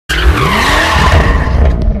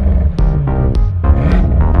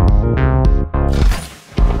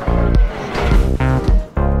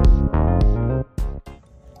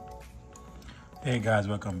Guys,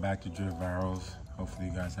 welcome back to Drip Virals. Hopefully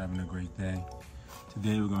you guys having a great day.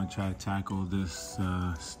 Today we're going to try to tackle this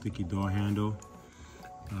sticky door handle.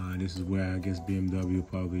 This is where I guess BMW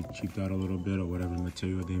probably cheaped out a little bit, or whatever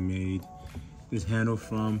material they made this handle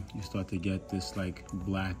from. You start to get this like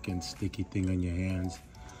black and sticky thing on your hands.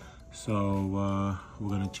 So we're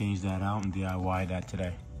going to change that out and DIY that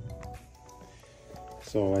today.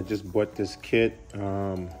 So I just bought this kit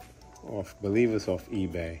I believe it's off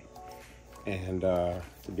eBay. And to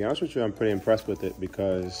be honest with you, I'm pretty impressed with it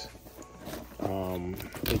because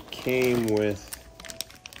it came with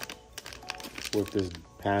this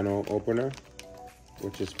panel opener,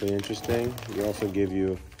 which is pretty interesting. They also give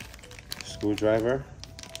you a screwdriver.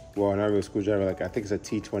 Well, not really a screwdriver, like I think it's a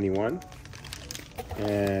T21.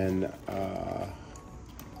 And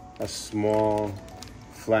a small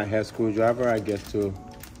flathead screwdriver, I guess, to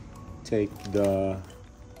take the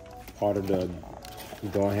part of the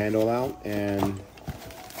door handle out. And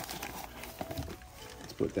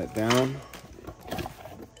let's put that down.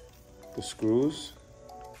 The screws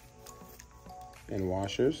and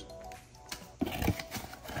washers,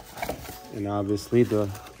 and obviously the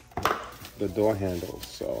door handles.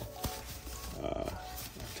 So I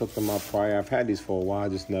took them out prior. I've had these for a while,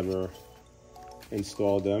 just never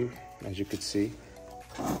installed them. As you could see,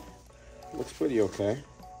 looks pretty okay.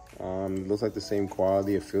 Looks like the same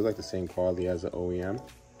quality. It feels like the same quality as the OEM.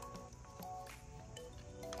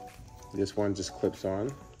 This one just clips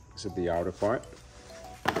on. This is the outer part.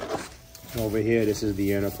 Over here, this is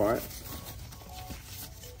the inner part.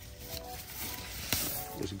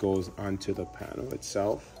 This goes onto the panel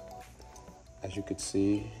itself. As you can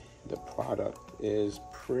see, the product is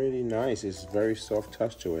pretty nice. It's very soft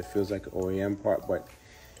touch to it. It feels like an OEM part, but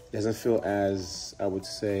it doesn't feel as, I would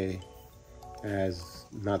say, as,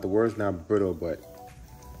 not the word's not brittle, but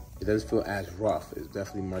it doesn't feel as rough. It's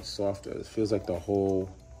definitely much softer. It feels like the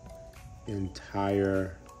whole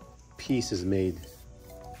entire piece is made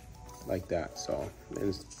like that. So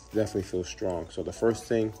it definitely feels strong. So the first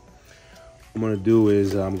thing I'm gonna do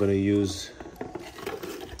is I'm gonna use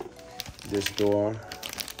this door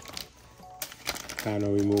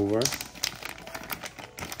panel remover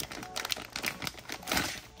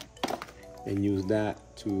and use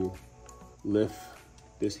that to lift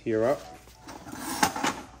this here up.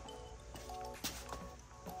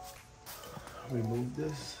 Remove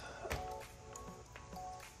this.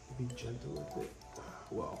 Be gentle with it.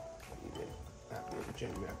 Well, even not being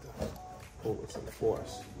gentle, you have to pull with some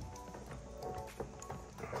force.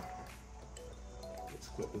 This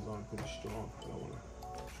clip is on pretty strong. I don't want to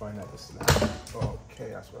try not to snap. Okay,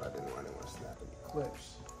 that's what I didn't want. I didn't want to snap any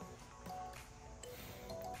clips.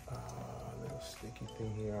 A little sticky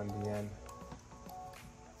thing here on the end.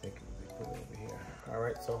 I think we put it over here. All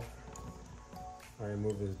right, so I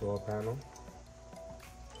remove this door panel.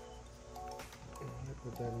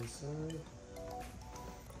 Put that inside.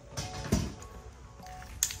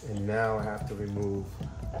 And now I have to remove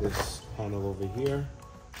this panel over here.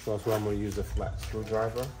 So that's why I'm going to use a flat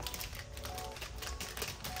screwdriver.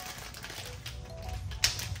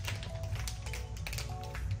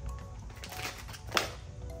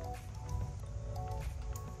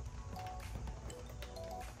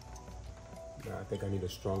 Now I think I need a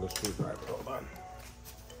stronger screwdriver. Hold on.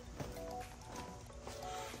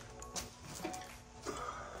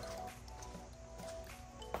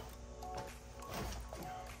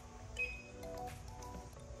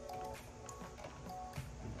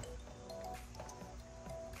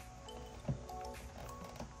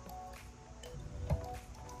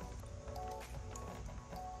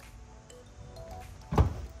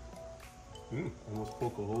 Almost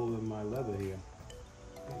poke a hole in my leather here.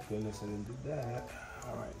 Thank goodness I didn't do that.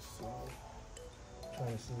 All right, so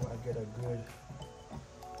trying to see where I get a good.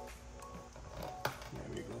 There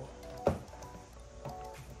we go.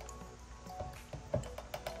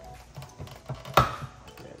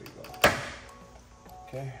 There we go.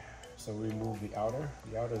 Okay, so remove the outer.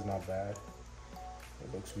 The outer is not bad.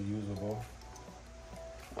 It looks reusable.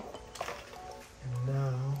 And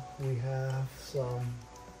now we have some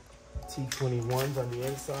T21s on the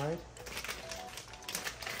inside.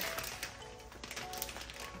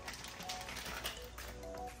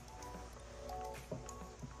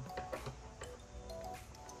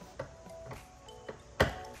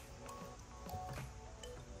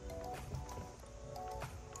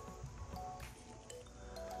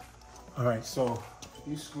 All right, so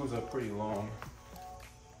these screws are pretty long.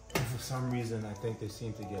 For some reason, I think they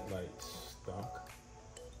seem to get like stuck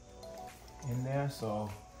in there, so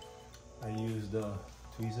I use the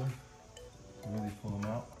tweezer to really pull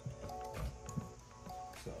them out.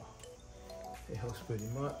 So it helps pretty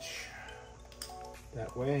much.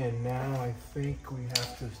 that way. And now I think we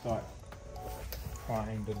have to start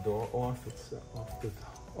prying the door off. It's off the.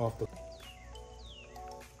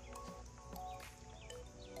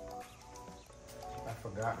 I've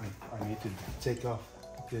forgotten. I need to take off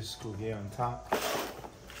this screw here on top,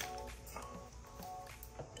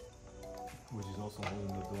 which is also holding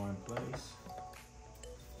the door in place.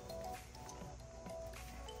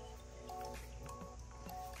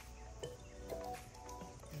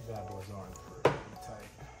 These bad boys aren't pretty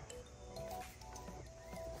tight.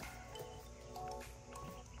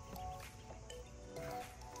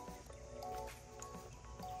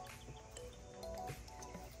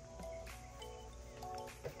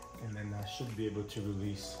 And then I should be able to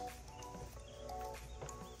release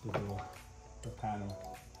the door, the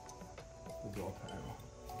panel, the door panel.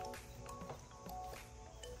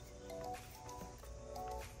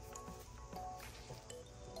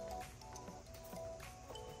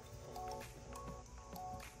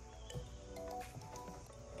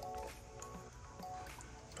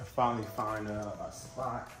 I finally found a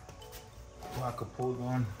spot where I could pull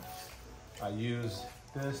on. I used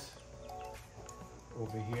this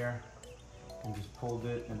over here and just pulled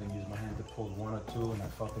it, and then used my hand to pull one or two, and I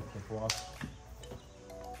felt it clip off.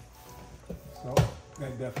 So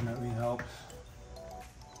that definitely helps.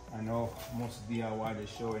 I know most DIY they're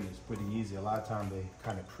showing is pretty easy. A lot of times they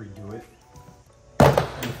kind of pre-do it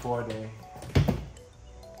before they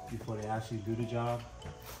actually do the job.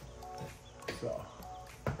 So,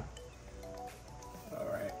 all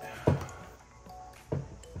right.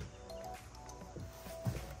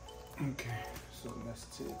 Okay. So let's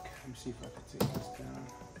let me see if I can take this down.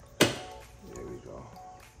 There we go.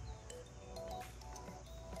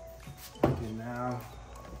 Okay, now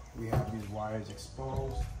we have these wires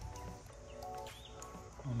exposed.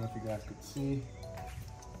 I don't know if you guys could see.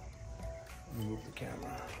 Let me move the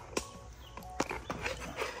camera.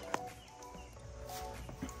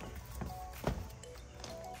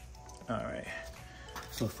 All right.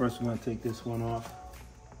 So first we're gonna take this one off.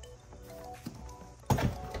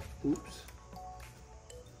 Oops.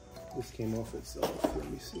 This came off itself. Let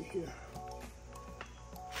me see here.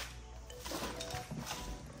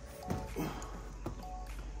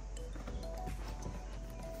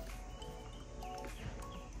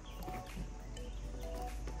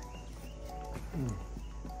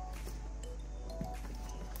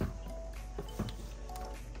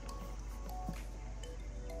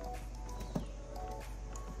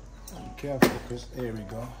 Be careful, because there we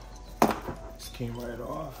go. This came right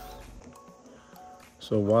off.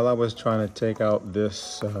 So while I was trying to take out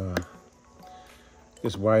this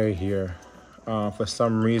this wire here, for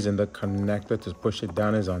some reason the connector to push it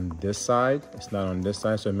down is on this side. It's not on this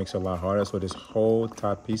side, so it makes it a lot harder. So this whole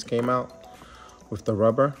top piece came out with the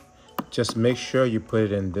rubber. Just make sure you put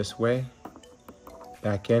it in this way.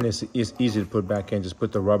 Back in, it's easy to put back in. Just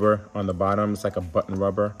put the rubber on the bottom. It's like a button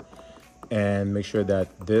rubber. And make sure that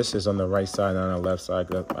this is on the right side, not on the left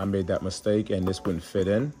side. I made that mistake and this wouldn't fit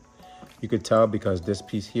in. You could tell because this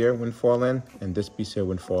piece here wouldn't fall in and this piece here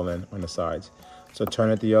wouldn't fall in on the sides. So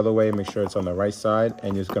turn it the other way, make sure it's on the right side,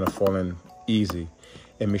 and it's gonna fall in easy.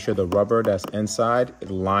 And make sure the rubber that's inside,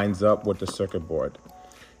 it lines up with the circuit board.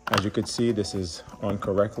 As you can see, this is on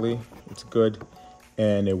correctly, it's good,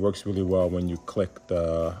 and it works really well when you click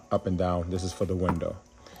the up and down. This is for the window.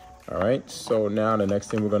 All right, so now the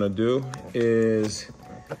next thing we're gonna do is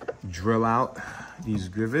drill out these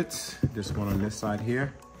rivets. This one on this side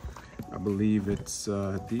here. I believe it's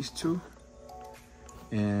these two,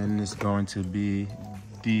 and it's going to be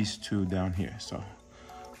these two down here. So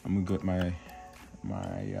I'm gonna get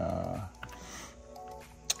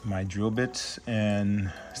my drill bits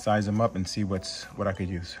and size them up and see what I could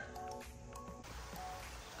use.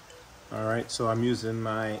 All right, so I'm using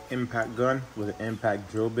my impact gun with an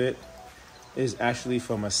impact drill bit. It's actually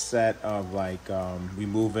from a set of like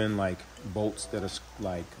removing like bolts that are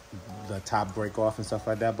like the top break off and stuff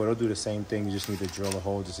like that, but it'll do the same thing. You just need to drill a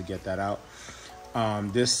hole just to get that out.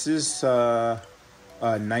 This is a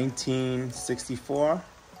 1964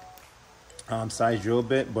 size drill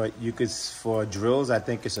bit, but you could, for drills, I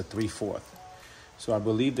think it's a 3/4. So I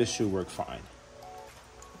believe this should work fine.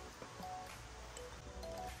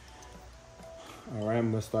 All right,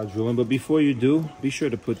 I'm gonna start drilling, but before you do, be sure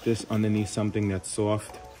to put this underneath something that's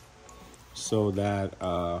soft so that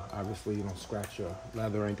obviously you don't scratch your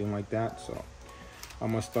leather or anything like that. So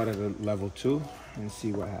I'm gonna start at a level 2 and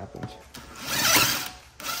see what happens.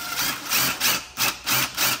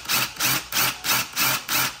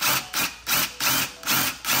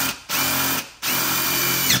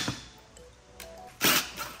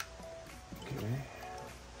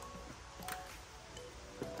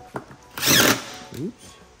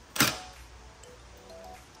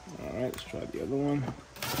 All right, let's try the other one.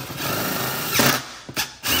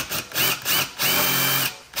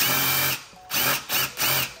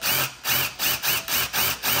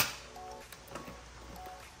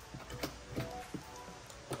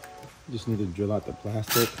 Just need to drill out the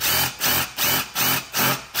plastic.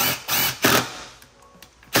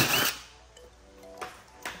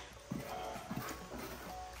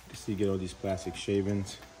 Just so you get all these plastic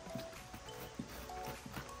shavings.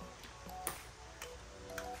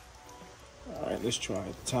 All right, let's try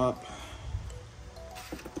the top.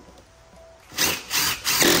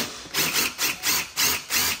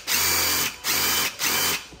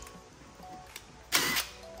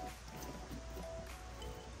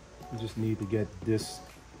 You just need to get this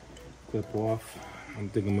clip off. I'm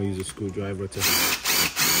thinking I'm gonna use a screwdriver to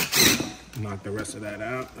knock the rest of that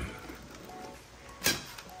out.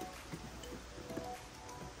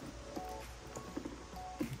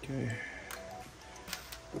 Okay.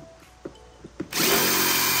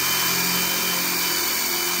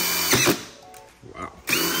 Wow,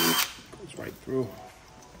 goes right through.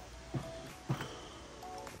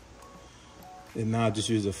 And now I just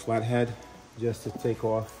use a flathead just to take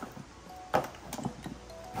off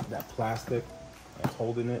that plastic that's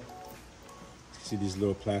holding it. See these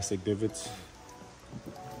little plastic divots?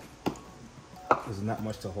 There's not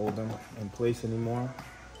much to hold them in place anymore.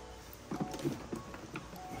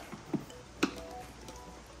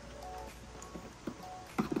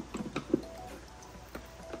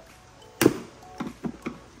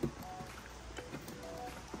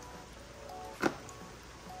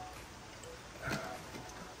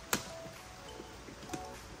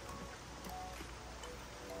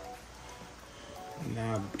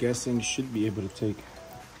 Now I'm guessing should be able to take,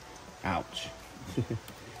 ouch.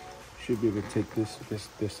 Should be able to take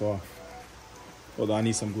this off. Although I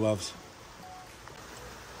need some gloves.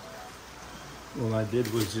 All I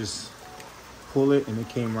did was just pull it and it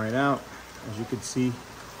came right out. As you can see,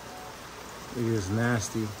 it is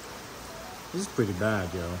nasty. This is pretty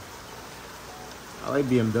bad, yo. I like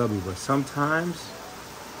BMW, but sometimes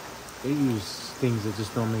they use things that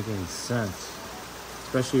just don't make any sense.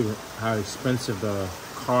 Especially how expensive the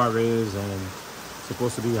car is and it's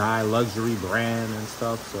supposed to be high luxury brand and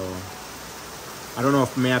stuff. So I don't know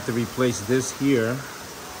if I may have to replace this here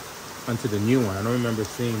onto the new one. I don't remember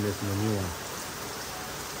seeing this in the new one.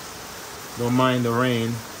 Don't mind the rain,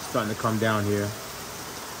 it's starting to come down here.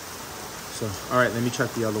 So, all right, let me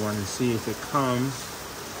check the other one and see if it comes.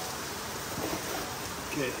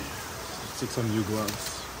 Okay, let's take some new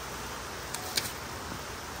gloves.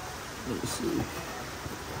 Let me see.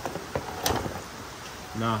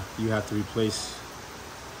 Nah, you have to replace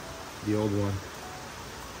the old one.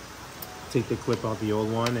 Take the clip off the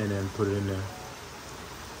old one and then put it in there.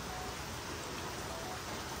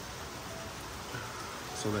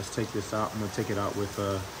 So let's take this out. I'm gonna take it out with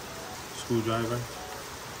a screwdriver.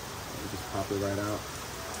 Just pop it right out.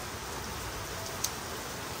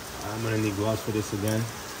 I'm gonna need gloves for this again.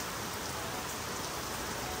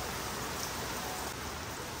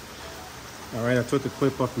 All right, I took the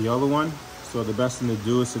clip off the other one. So the best thing to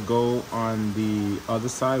do is to go on the other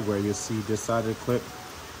side where you'll see this side of the clip.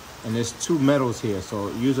 And there's two metals here.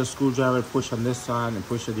 So use a screwdriver, push on this side and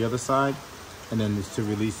push on the other side. And then it's to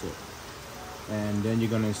release it. And then you're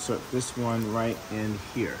gonna insert this one right in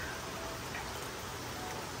here.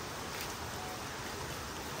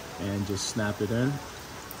 And just snap it in.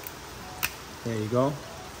 There you go.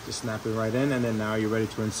 Just snap it right in, and then now you're ready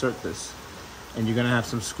to insert this. And you're gonna have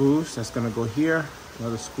some screws that's gonna go here,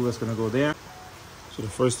 another screw that's gonna go there. So the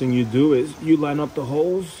first thing you do is you line up the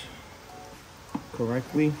holes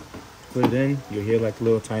correctly, put it in, you'll hear like a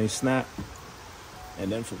little tiny snap. And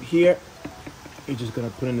then from here, you're just gonna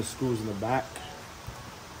put in the screws in the back,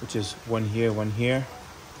 which is one here, one here,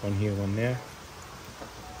 one here, one there.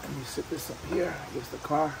 And you sit this up here against the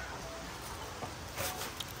car.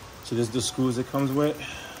 So this is the screws it comes with.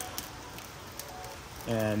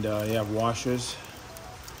 And you have washers.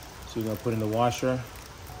 So you're gonna put in the washer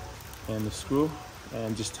and the screw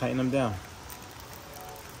and just tighten them down.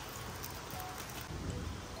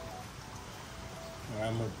 All right,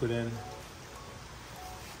 I'm gonna put in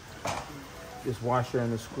this washer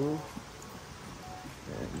and the screw.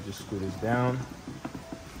 And you just screw this down.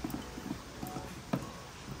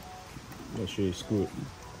 Make sure you screw it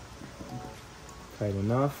tight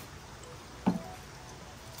enough.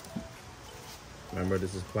 Remember,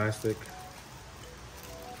 this is plastic.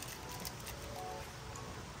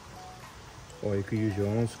 Or you could use your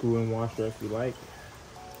own screw and washer if you like.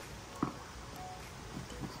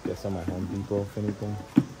 Get some at Home Depot if anything.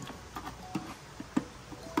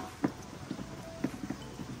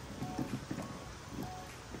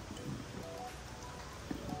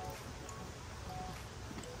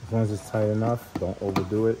 As long as it's tight enough, don't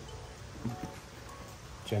overdo it.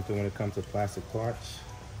 Gentle when it comes to plastic parts.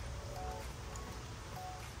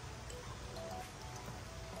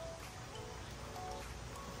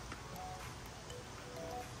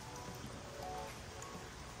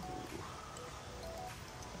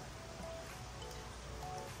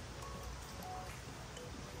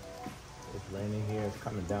 It's raining here. It's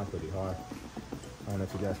coming down pretty hard. I don't know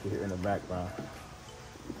if you guys can hear it in the background.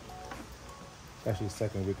 It's actually the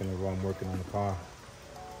second week in a row I'm working on the car.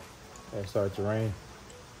 It started to rain.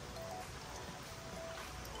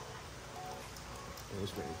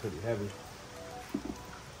 It's raining pretty heavy.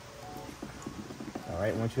 All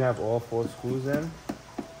right, once you have all 4 screws in,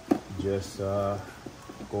 just go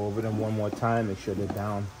over them one more time. Make sure they're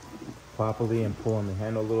down properly and pull on the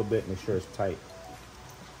handle a little bit. Make sure it's tight.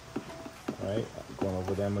 All right, going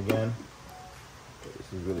over them again. Okay,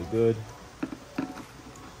 this is really good.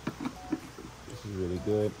 This is really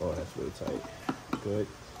good. Oh, that's really tight. Good.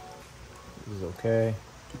 This is okay.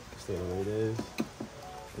 Stay the way it is.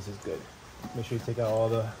 This is good. Make sure you take out all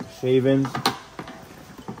the shavings.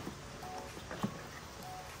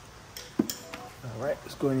 All right,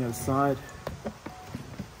 let's go on the other side.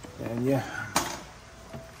 And yeah,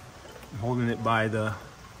 I'm holding it by the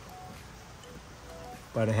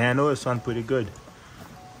handle. It's on pretty good.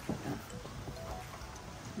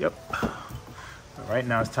 Yep. All right,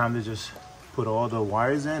 now it's time to just put all the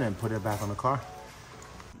wires in and put it back on the car.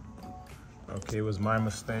 Okay, it was my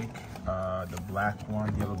mistake. The black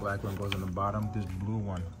one, the yellow black one goes on the bottom. This blue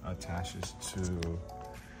one attaches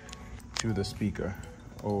to the speaker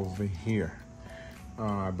over here.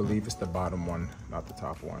 I believe it's the bottom one, not the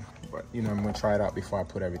top one. But you know, I'm gonna try it out before I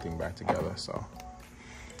put everything back together, so.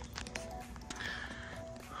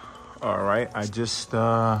 All right, I just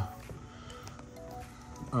turned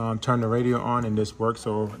the radio on and this works.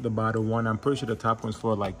 So the bottom one, I'm pretty sure the top one's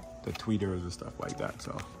for like the tweeters and stuff like that,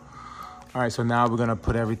 so. All right, so now we're gonna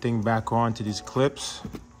put everything back on to these clips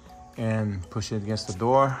and push it against the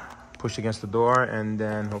door, and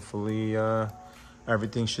then hopefully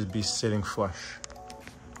everything should be sitting flush.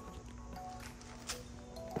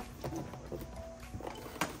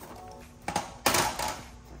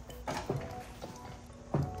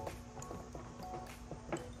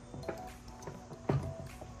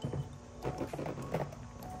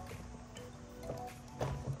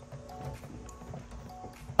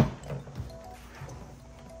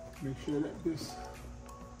 Make sure that this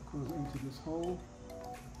goes into this hole.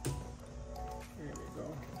 There we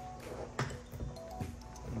go.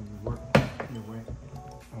 And you work your way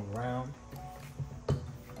around.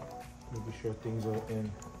 Making sure things are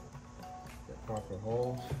in the proper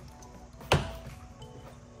holes.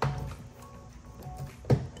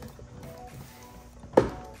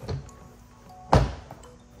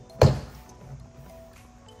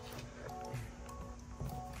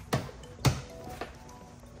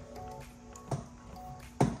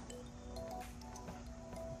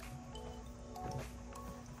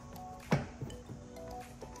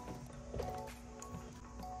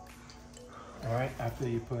 All right, after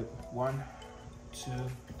you put 1, 2,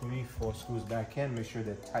 3, 4 screws back in, make sure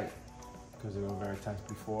they're tight because they were very tight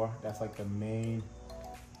before. That's like the main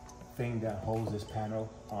thing that holds this panel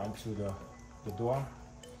onto the door.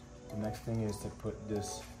 The next thing is to put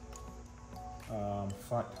this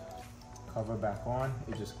front cover back on.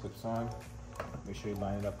 It just clips on. Make sure you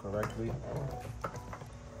line it up correctly.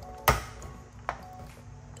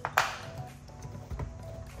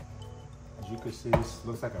 You could see this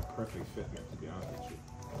looks like a perfect fitment, to be honest with you.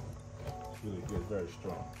 It's really good, very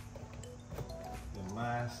strong. Then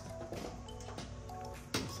last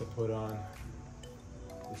is to put on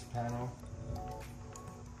this panel.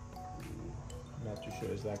 I'm not too sure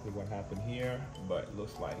exactly what happened here, but it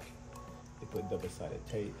looks like they put double-sided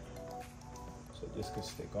tape. So this could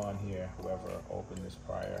stick on here. Whoever opened this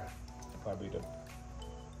prior, probably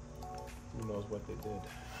who knows what they did.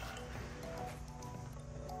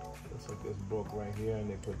 Looks like this broke right here and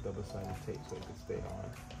they put double-sided tape so it could stay on.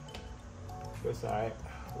 But it's all right,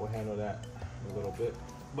 we'll handle that in a little bit.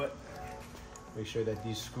 But make sure that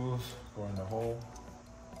these screws go in the hole.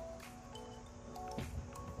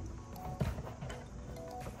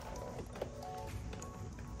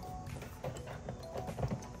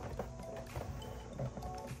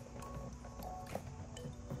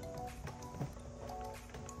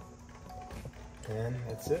 And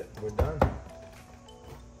that's it, we're done.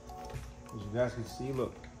 As you guys can see,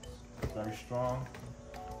 look, very strong.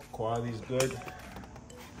 Quality's good.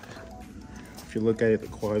 If you look at it, the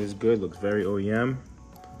quality is good. Looks very OEM.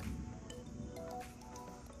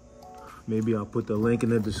 Maybe I'll put the link in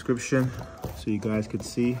the description so you guys could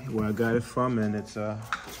see where I got it from, and it's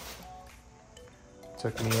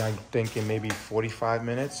Took me, I'm thinking, maybe 45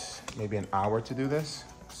 minutes, maybe an hour to do this.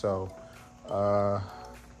 So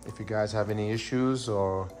if you guys have any issues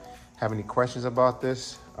or have any questions about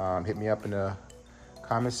this, hit me up in the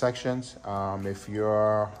comment sections. If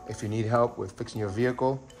you need help with fixing your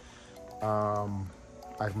vehicle,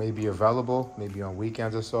 I may be available, maybe on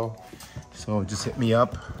weekends or so. So just hit me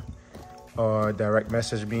up or direct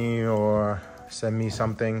message me or send me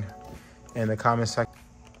something in the comment section.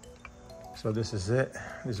 So this is it.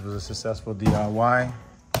 This was a successful DIY.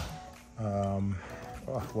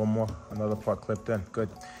 One more, another part clipped in. Good.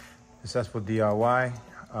 Successful DIY.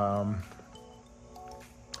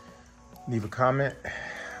 Leave a comment,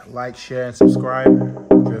 like, share, and subscribe.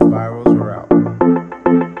 Drift Virals, we're out.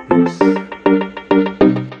 Peace.